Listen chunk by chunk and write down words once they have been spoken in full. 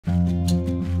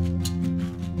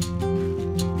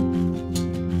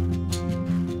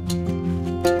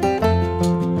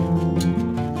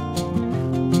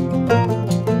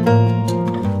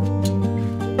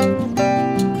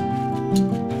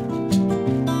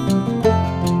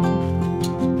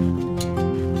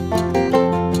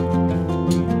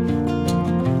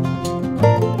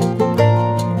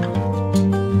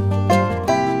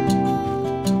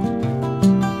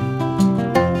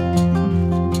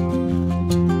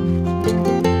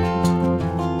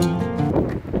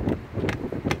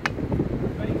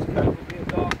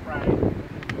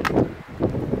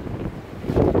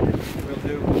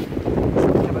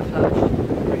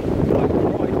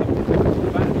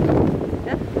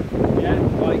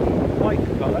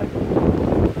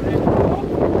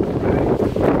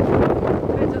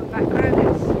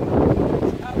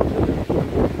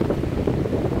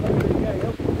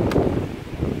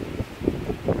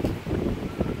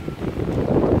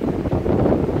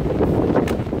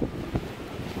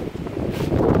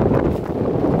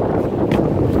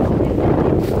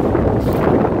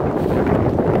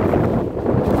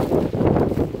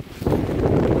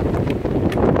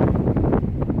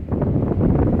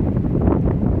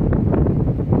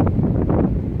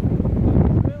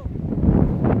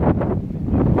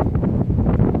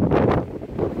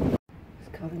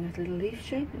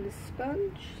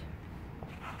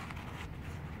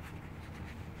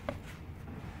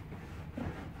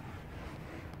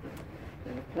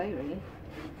Never play really.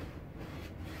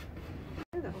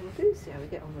 Yeah, that one will do. See how we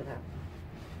get on with that.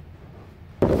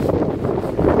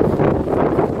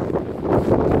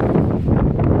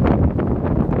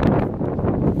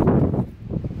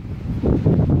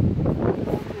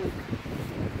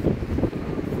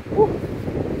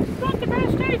 Not the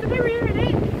best day to do here, is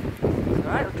it? It's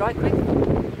alright, it'll dry quick.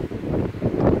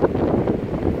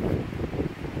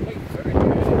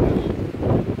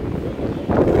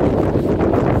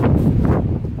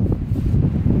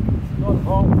 Not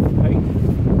hard,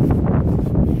 mate.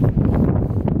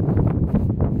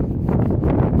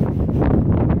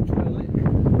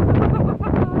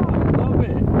 Love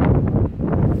it.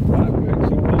 That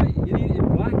works alright. You need it in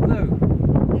black though.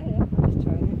 Yeah, just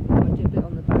trying it. I'll do a bit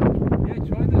on the back. Yeah,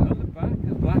 try that on the back.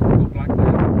 There's black. I've got black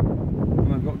there.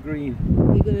 And I've got green.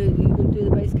 You gonna do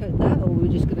the base coat that, or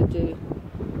we're just gonna do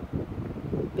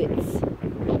bits?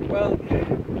 Well,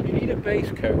 you need a base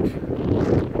coat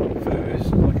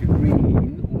first, like a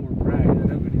green or a brown,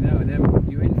 and every now and then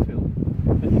you infill.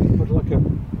 And you can put like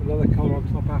another colour on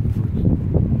top afterwards.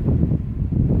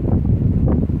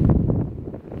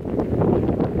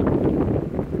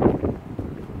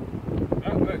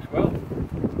 That works well.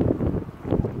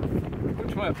 We'll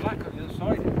try a black on the other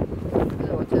side.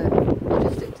 We'll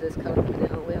just stick to this colour for a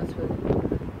minute, aren't we? Else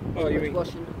Oh, you mean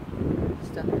washing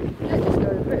stuff. Yeah, just go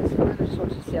over it. So I just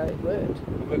wanted to see how it worked.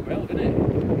 it worked well, didn't it?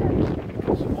 Yeah.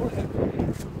 Put some more in it.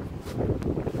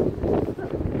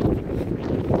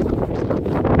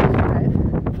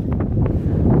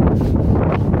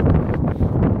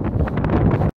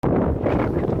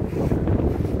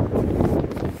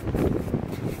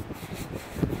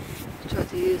 Try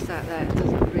to use that there. It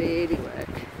doesn't really work.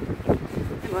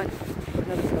 Never mind. Put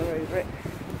another colour over it.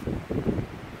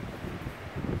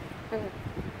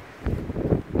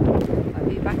 I'll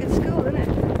be back at school, isn't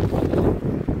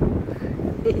it?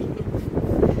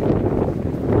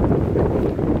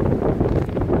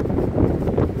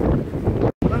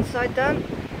 One side done.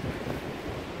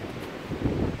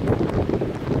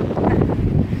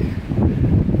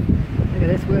 Look at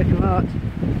this work of art.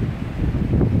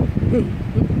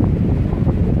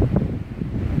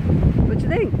 What do you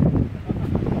think?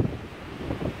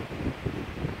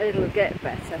 It'll get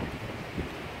better.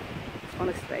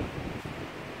 Honestly.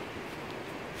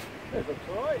 Yeah, that's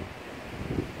alright.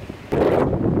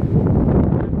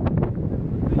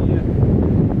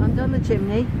 Undone the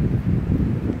chimney.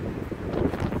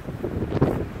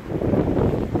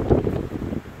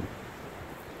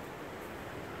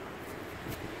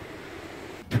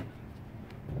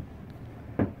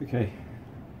 Okay.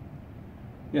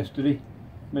 Yesterday,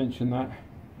 mentioned that.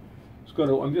 It's got.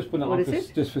 I'm just putting it What on is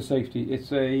it? just for safety.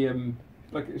 It's a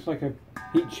it's like a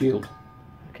heat shield,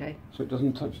 Okay. so it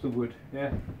doesn't touch the wood.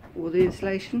 Yeah. All the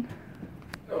insulation.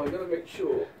 Oh, I gotta make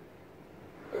sure.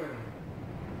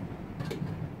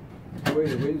 The way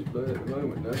the wind's blowing at the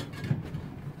moment, though.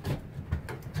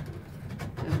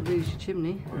 Don't lose your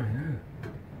chimney. I know.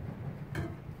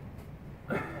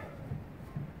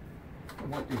 I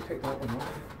might do take that one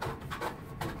off.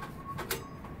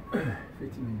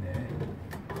 Fit him in there.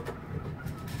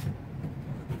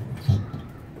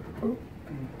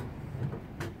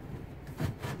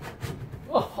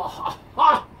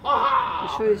 You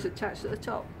sure it's attached at the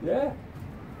top? Yeah,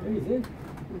 yeah, he's in.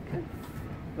 Okay.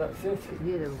 That's it. You can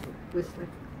hear them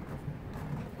whistling.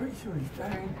 Pretty sure he's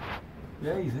down.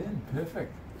 Yeah, he's in.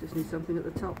 Perfect. Just need something at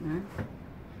the top now.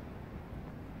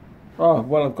 Oh,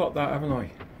 well, I've got that, haven't I?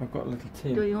 I've got a little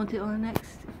tin. Do you want it on the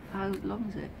next? How long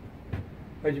is it?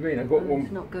 What do you mean? I've got one.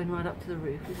 It's not going right up to the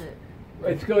roof, is it?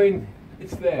 It's going,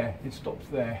 it's there. It stops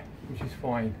there, which is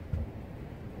fine.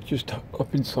 Just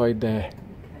up inside there.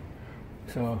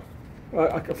 Okay. So,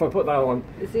 if I put that on.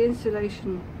 Is the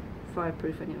insulation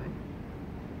fireproof anyway?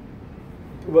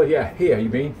 Well, yeah, here you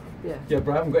mean? Yeah. Yeah,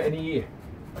 but I haven't got any here.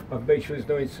 I've made sure there's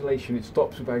no insulation. It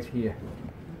stops about here.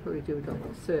 Probably do like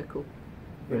a circle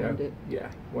You know? around it. Yeah,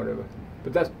 whatever.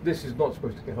 But this is not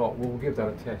supposed to get hot. We'll give that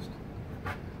a test.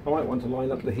 I might want to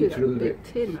line up the heater a little bit.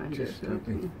 Tin around Just it.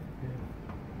 slightly.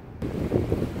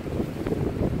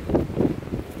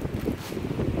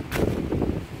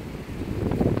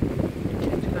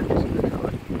 Change the batteries in the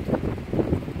card.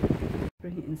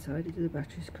 Bring it inside into the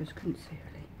batteries because I couldn't see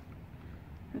really.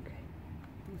 Okay.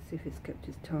 Let's see if it's kept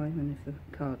its time and if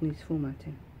the card needs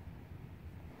formatting.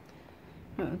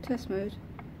 Right, on test mode,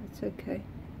 it's okay.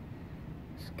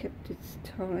 It's kept its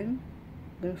time.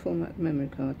 I'm going to format the memory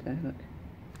card there, look.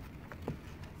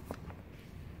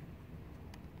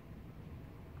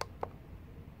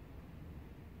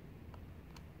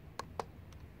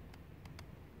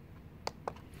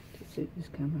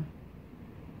 camera.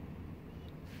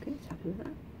 Okay, it's happy with that.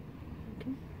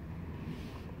 Okay.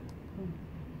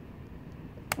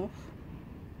 Off.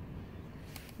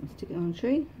 And stick it on the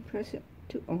tree and press it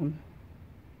to on.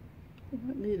 I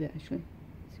might move it actually.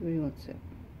 See where he wants it.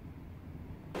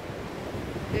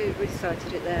 We've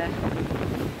resighted it there.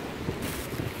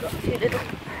 Got a few little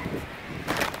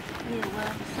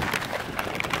mealworms.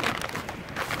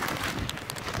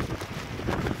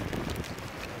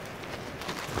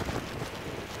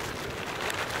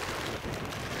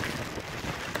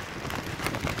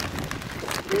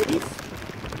 Birdies.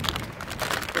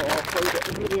 Oh, I'll probably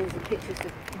get millions of pictures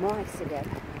of mice again.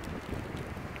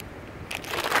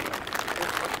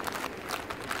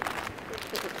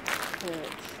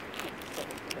 Perch.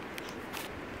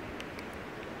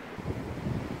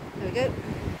 There we go.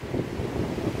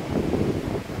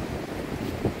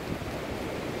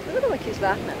 Look at the way he's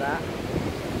laughing at that.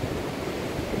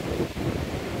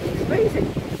 It's freezing.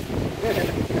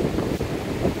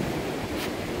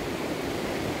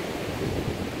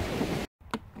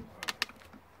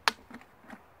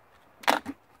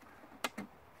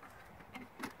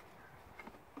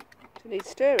 Do you need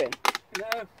stirring?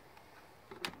 No.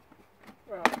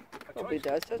 Well, Probably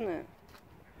does, doesn't it?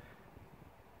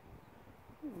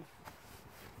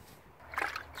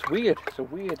 it's weird. It's a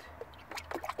weird. It's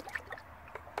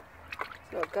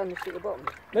not a gun at the bottom.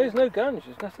 No, there's no gunge.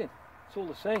 There's nothing. It's all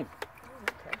the same.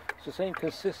 Okay. It's the same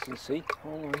consistency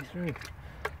all the way through.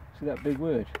 See that big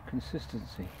word?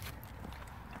 Consistency.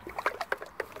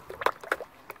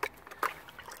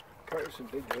 Quite with some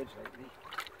big words lately.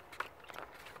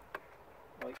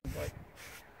 Like.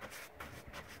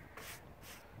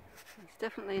 It's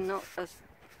definitely not as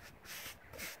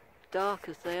dark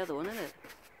as the other one, is it?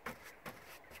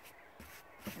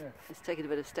 Yeah. It's taking a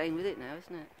bit of stain with it now,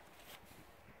 isn't it?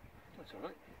 That's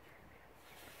alright.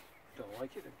 Don't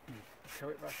like it, then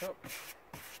cover it back up.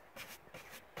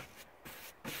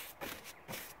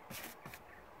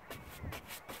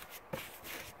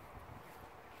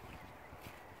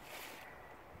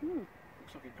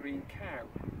 Looks like a green cow.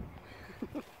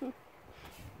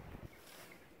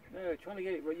 No, trying to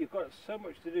get it right. You've got so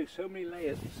much to do, so many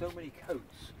layers, so many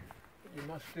coats that you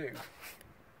must do.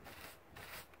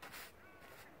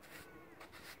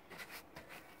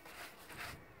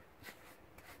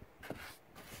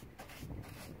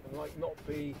 And like not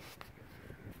be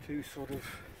too sort of,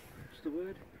 what's the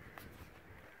word?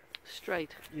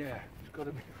 Straight. Yeah, it's got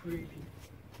to be really.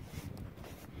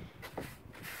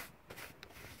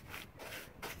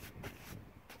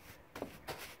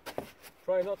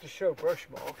 Try not to show brush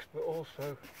marks, but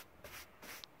also.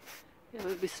 Yeah, it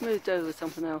would be smoothed over with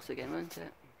something else again, won't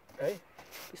it? Eh?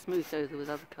 Be smoothed over with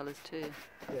other colours too.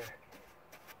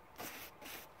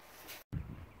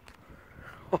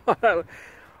 Yeah.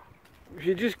 If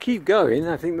you just keep going,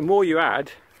 I think the more you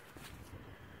add.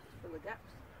 Fill the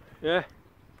gaps. Yeah.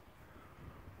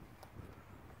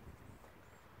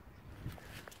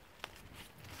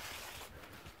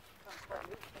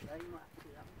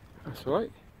 That's all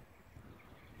right.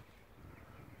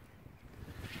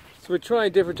 So we're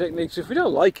trying different techniques. If we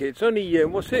don't like it, it's only,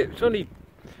 what's it? It's only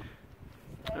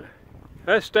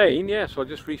stain, yeah, so I'll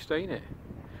just restain it.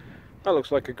 That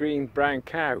looks like a green brown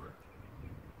cow.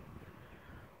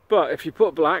 But if you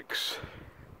put blacks,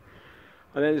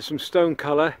 and then there's some stone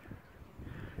colour,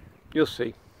 you'll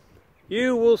see.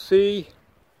 You will see.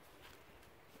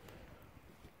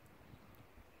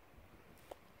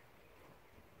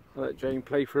 I'll let Jane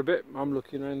play for a bit. I'm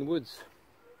looking around the woods.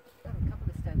 Have a couple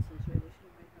of stencils really,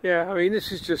 shouldn't we? Yeah, I mean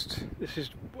this is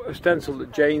a stencil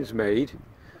that Jane's made.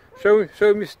 Show me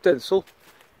your stencil.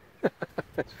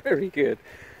 That's very good.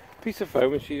 Piece of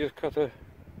foam, and she just cut a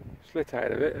slit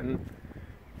out of it, and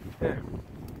yeah.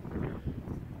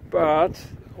 But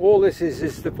all this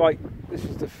is the bike. This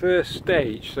is the first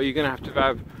stage, so you're going to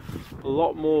have a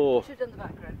lot more. Should have done the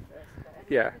background first.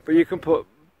 But Yeah, but you can put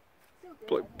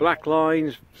black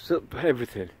lines,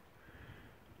 everything.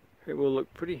 It will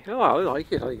look pretty. Oh, I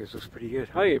like it. I think it looks pretty good.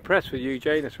 I'm impressed with you,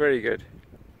 Jane. That's very good.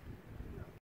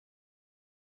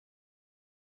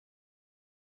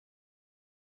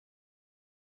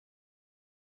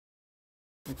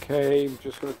 Okay, I'm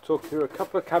just going to talk through a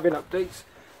couple of cabin updates.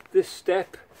 This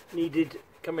step needed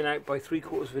coming out by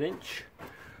 3/4 of an inch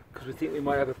because we think we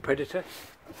might have a predator,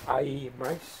 i.e.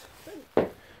 mice.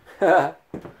 The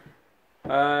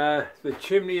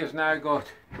chimney has now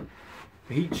got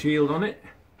a heat shield on it.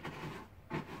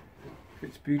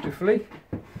 Fits beautifully.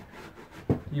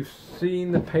 You've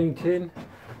seen the painting.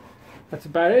 That's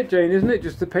about it, Jane, isn't it?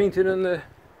 Just the painting and the...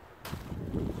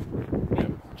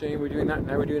 Jane, we're doing that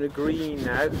now. We're doing a green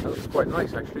now. That looks quite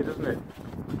nice actually, doesn't it?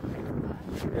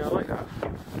 Yeah, I like that.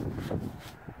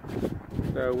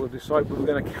 So we'll decide whether we're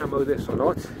going to camo this or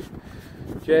not.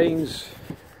 Jane's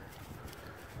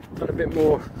done a bit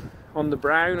more on the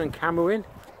brown and camoing.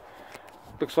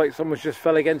 Looks like someone's just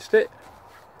fell against it.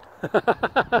 You did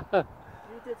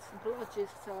some blotches,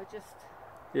 so I just...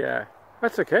 Yeah,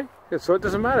 that's okay. So it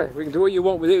doesn't matter. We can do what you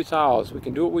want with it. It's ours. We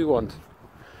can do what we want.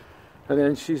 And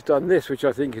then she's done this, which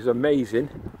I think is amazing,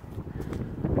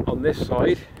 on this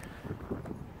side.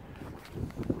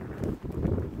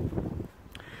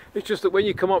 It's just that when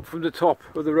you come up from the top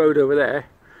of the road over there,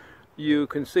 you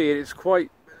can see it. It's quite,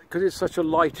 because it's such a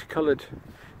light coloured,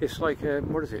 it's like,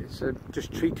 what is it? It's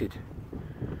just treated.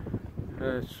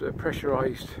 It's a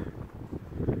pressurised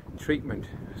treatment,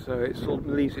 so it sort of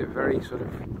leaves it very sort of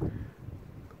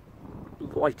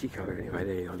lighty colour anyway.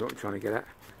 There you go, that's what I'm trying to get at.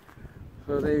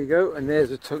 So there you go, and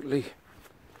there's a totally,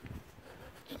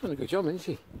 she's done a good job, isn't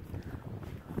she?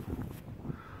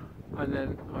 And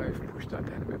then I've pushed that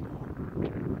down a bit more.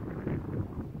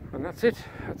 And that's it,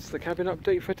 that's the cabin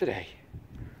update for today.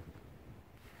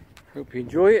 Hope you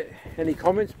enjoy it. Any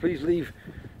comments, please leave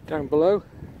down below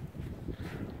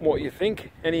what you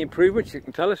think. Any improvements, you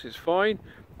can tell us, it's fine.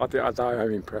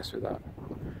 I'm impressed with that.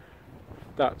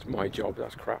 That's my job,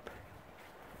 that's crap.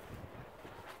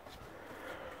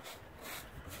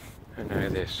 And now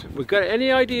this. We've got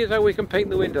any ideas how we can paint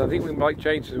the window? I think we might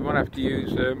change it. We might have to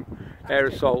use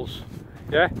aerosols.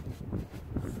 Yeah?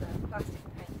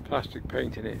 Plastic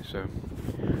paint in it, so.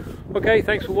 Okay,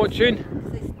 thanks for watching.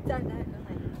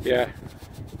 Yeah.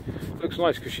 Looks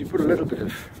nice because she put a little bit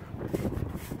of...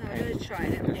 No, I'm going to try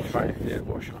it. Let's try it, yeah,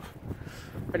 wash off.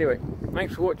 Anyway,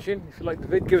 thanks for watching. If you like the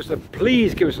vid,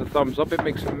 please give us a thumbs up. It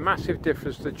makes a massive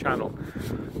difference to the channel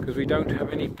because we don't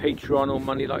have any Patreon or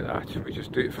money like that. We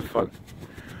just do it for fun.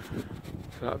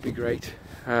 So that would be great.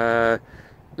 The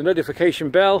notification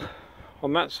bell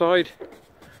on that side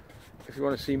if you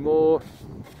want to see more,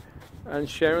 and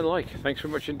share and like. Thanks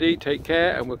very much indeed. Take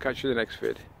care, and we'll catch you in the next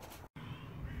vid.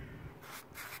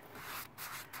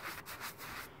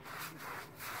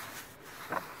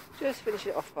 Just finish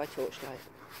it off by torchlight.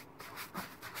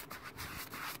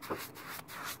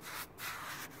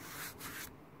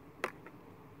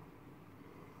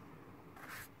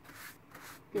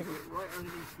 Give it right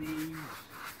underneath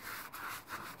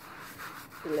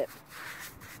The lip.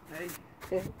 Hey?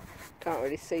 Yeah. Can't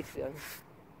really see, to be honest.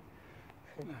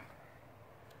 No.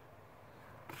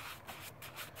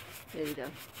 Nearly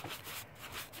done.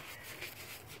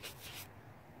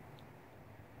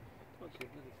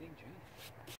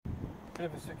 Bit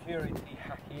of a security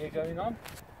hack here going on.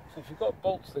 So if you've got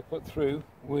bolts they put through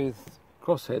with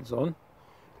crossheads on,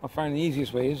 I found the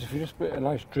easiest way is if you just put a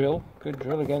nice drill, good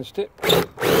drill against it.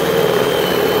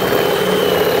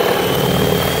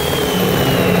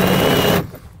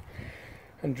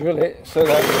 And drill it so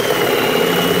that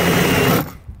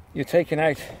you're taking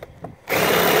out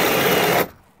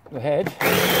the head.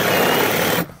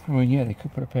 Well, yeah, they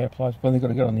could put a pair of pliers, but they've got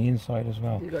to get on the inside as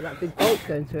well. You've got that big bolt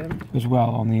going through them. As well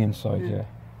on the inside, yeah.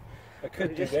 I could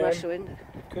do just them. smash the window.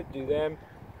 I could do them.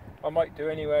 I might do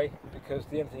anyway because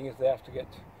the only thing is they have to get.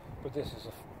 But this is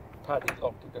a padded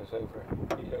lock that goes over it.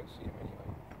 You don't see them anyway.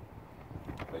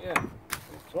 But yeah,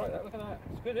 it's right. Look at that.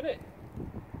 It's good, isn't it?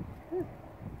 Hey.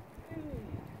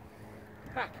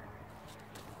 Hack.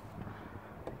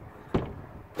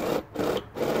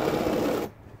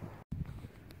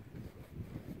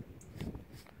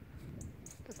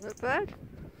 Doesn't look bad.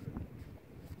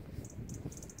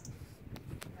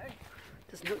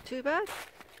 Doesn't look too bad.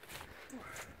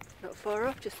 Not far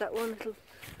off, just that one little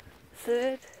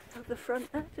third of the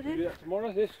front there to do. Do that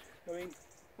tomorrow, this? I mean...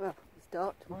 Well, it's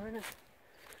dark tomorrow, isn't it?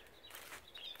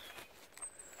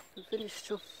 We'll finish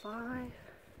till 5.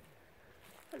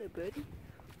 Hello, birdie.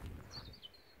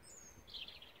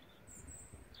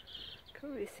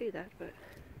 Can't really see that, but...